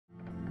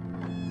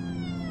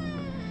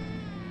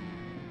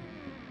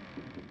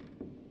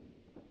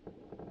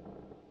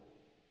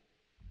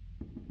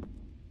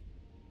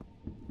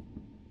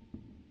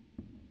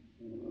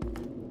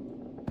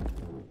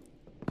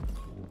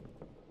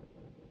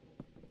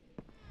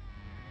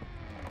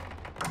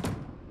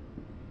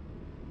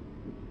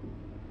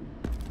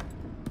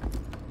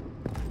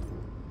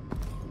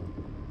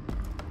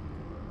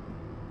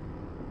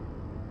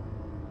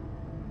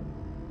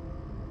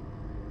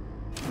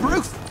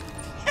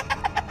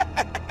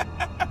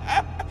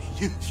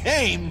you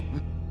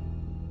came.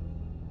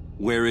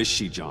 Where is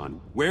she,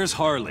 John? Where's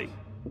Harley?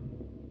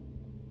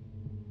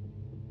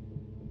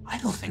 I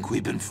don't think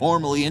we've been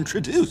formally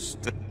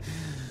introduced.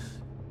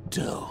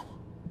 Doe.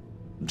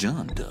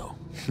 John Doe.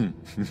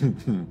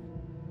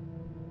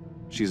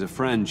 She's a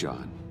friend,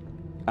 John.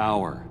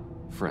 Our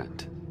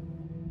friend.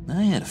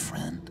 I had a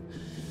friend.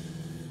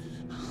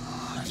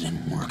 It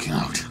didn't work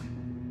out.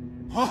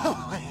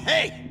 Oh,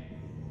 hey!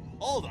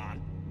 Hold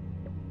on.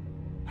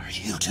 Are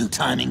you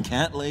two-timing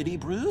cat lady,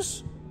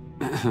 Bruce?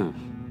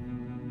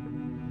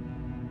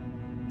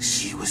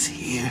 She was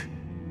here.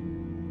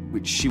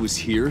 Wait, she was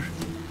here?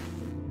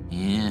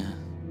 Yeah.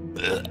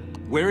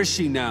 Where is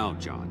she now,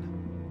 John?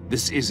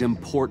 This is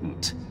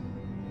important.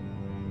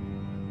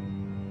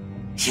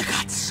 You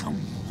got some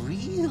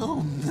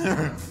real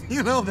nerve.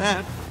 You know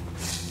that?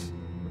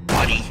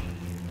 Buddy.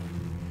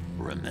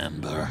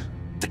 Remember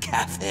the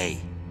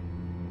cafe?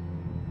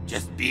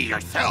 Just be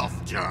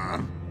yourself,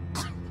 John.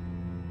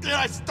 Then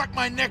I stuck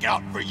my neck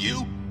out for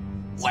you.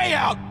 Way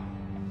out.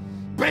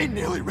 Bane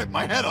nearly ripped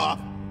my head off.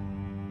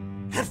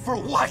 And for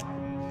what?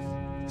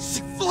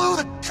 She flew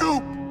the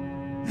coop.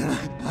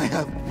 And I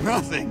have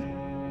nothing.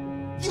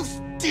 You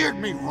steered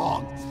me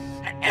wrong.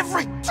 At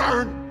every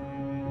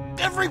turn.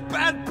 Every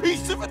bad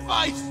piece of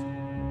advice.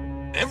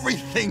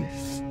 Everything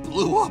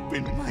blew up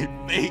in my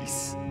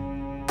face.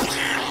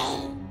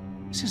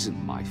 This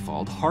isn't my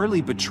fault.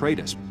 Harley betrayed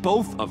us,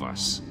 both of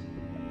us.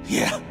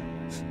 Yeah.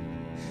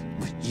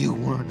 But you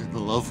weren't in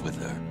love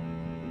with her.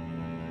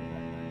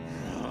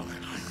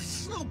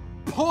 There's no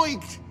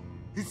point.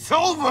 It's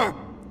over.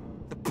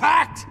 The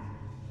pact.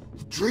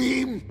 The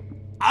dream.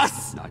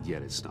 Us. Not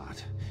yet, it's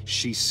not.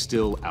 She's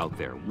still out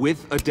there,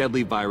 with a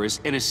deadly virus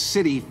in a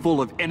city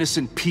full of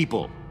innocent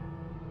people.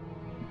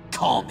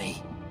 Call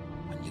me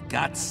when you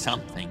got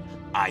something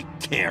I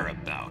care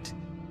about.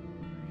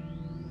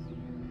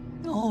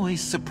 It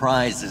always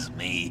surprises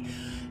me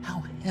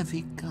how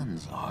heavy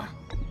guns are.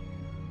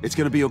 It's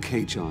gonna be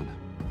okay, John.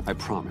 I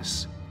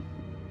promise.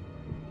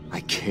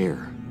 I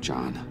care,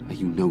 John.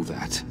 You know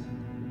that.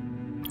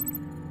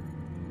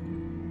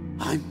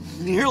 I'm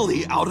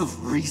nearly out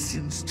of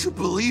reasons to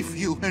believe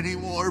you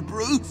anymore,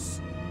 Bruce.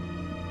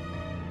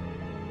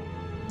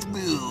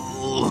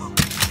 Ugh.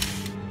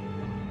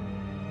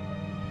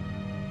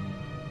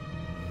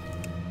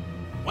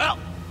 Well,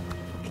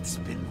 it's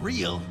been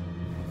real.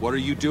 What are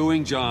you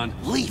doing, John?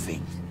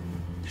 Leaving.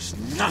 There's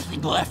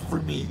nothing left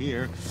for me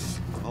here.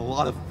 A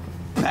lot of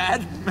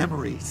bad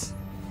memories.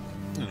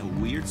 And a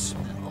weird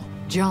smell.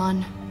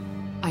 John,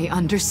 I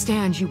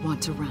understand you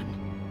want to run.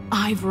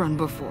 I've run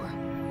before.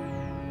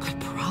 But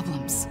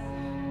problems,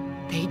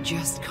 they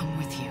just come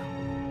with you.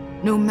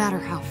 No matter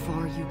how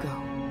far you go.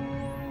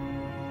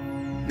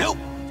 Nope.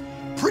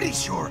 Pretty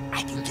sure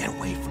I can get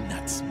away from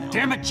that smell.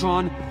 Damn it,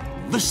 John!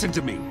 Listen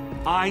to me.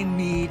 I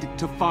need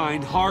to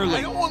find Harley.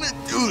 I don't want to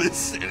do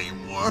this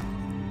anymore.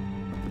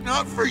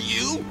 Not for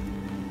you.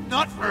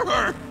 Not for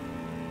her.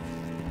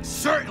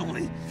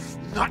 Certainly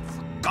not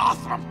for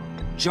Gotham.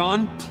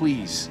 John,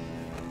 please.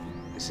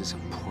 This is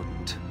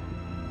important.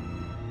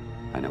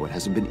 I know it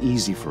hasn't been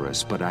easy for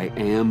us, but I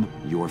am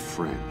your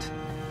friend.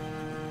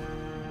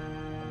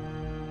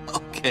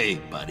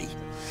 Okay, buddy.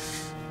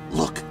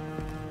 Look,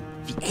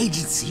 the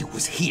agency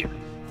was here.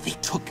 They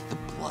took the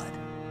blood.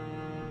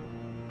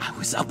 I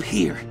was up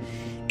here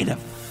in a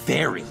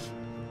very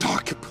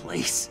dark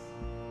place.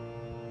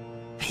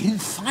 They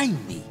didn't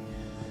find me,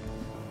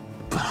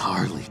 but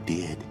Harley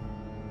did.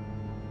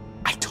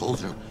 I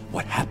told her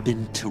what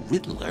happened to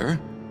Riddler.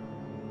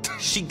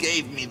 She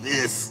gave me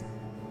this.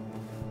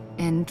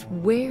 And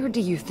where do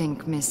you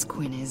think Miss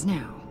Quinn is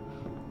now?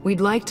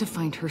 We'd like to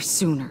find her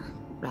sooner,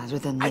 rather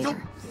than later. I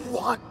don't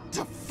want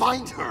to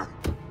find her.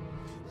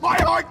 My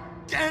heart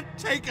can't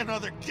take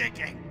another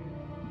kicking.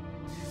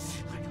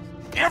 I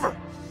don't ever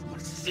want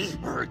to see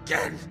her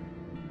again.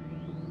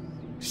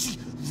 She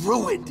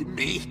ruined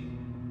me.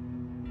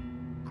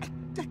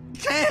 I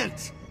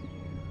can't.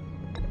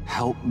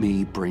 Help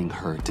me bring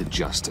her to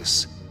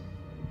justice.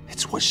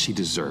 It's what she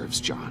deserves,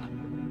 John.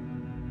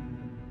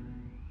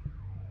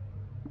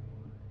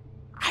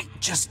 I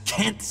just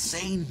can't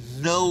say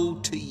no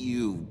to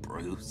you,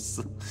 Bruce.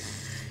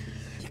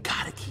 You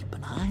gotta keep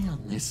an eye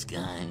on this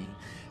guy.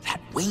 That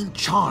Wayne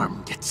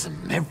charm gets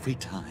him every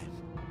time.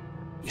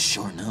 You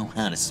sure know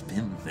how to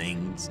spin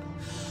things.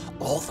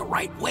 All the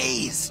right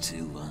ways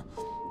to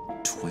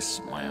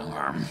twist my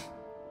arm.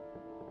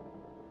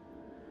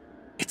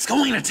 It's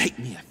going to take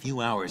me a few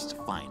hours to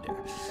find her.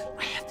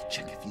 I have to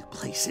check a few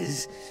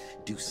places,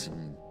 do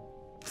some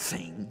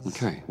things.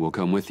 Okay, we'll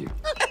come with you.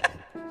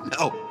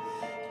 No,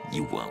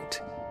 you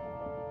won't.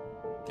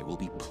 There will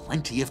be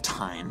plenty of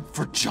time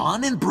for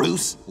John and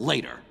Bruce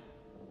later.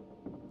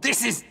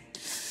 This is...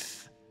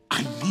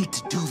 I need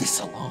to do this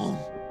alone.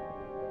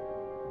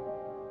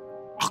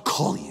 I'll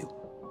call you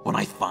when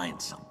I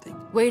find something.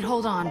 Wait,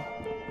 hold on.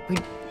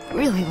 We'd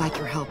really like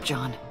your help,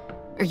 John.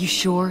 Are you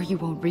sure you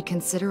won't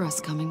reconsider us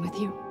coming with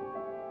you?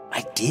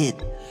 I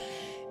did,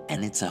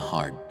 and it's a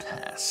hard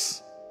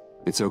pass.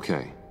 It's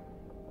okay.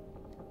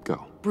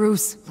 Go.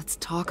 Bruce, let's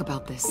talk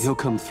about this. He'll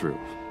come through.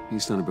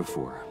 He's done it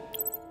before.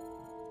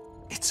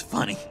 It's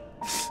funny.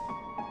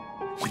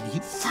 When you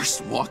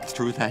first walked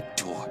through that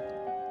door,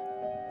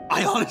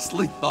 I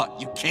honestly thought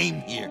you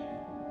came here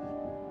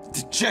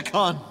to check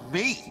on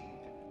me.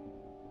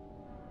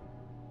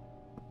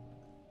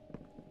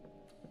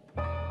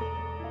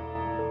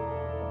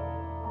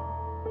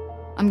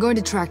 I'm going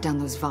to track down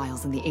those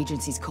vials in the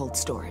agency's cold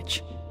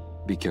storage.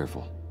 Be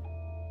careful.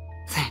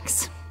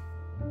 Thanks.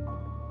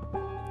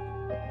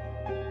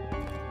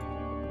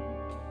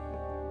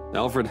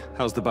 Alfred,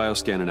 how's the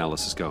bioscan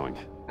analysis going?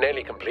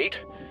 Nearly complete.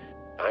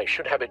 I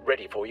should have it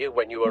ready for you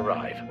when you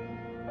arrive.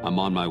 I'm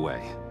on my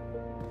way.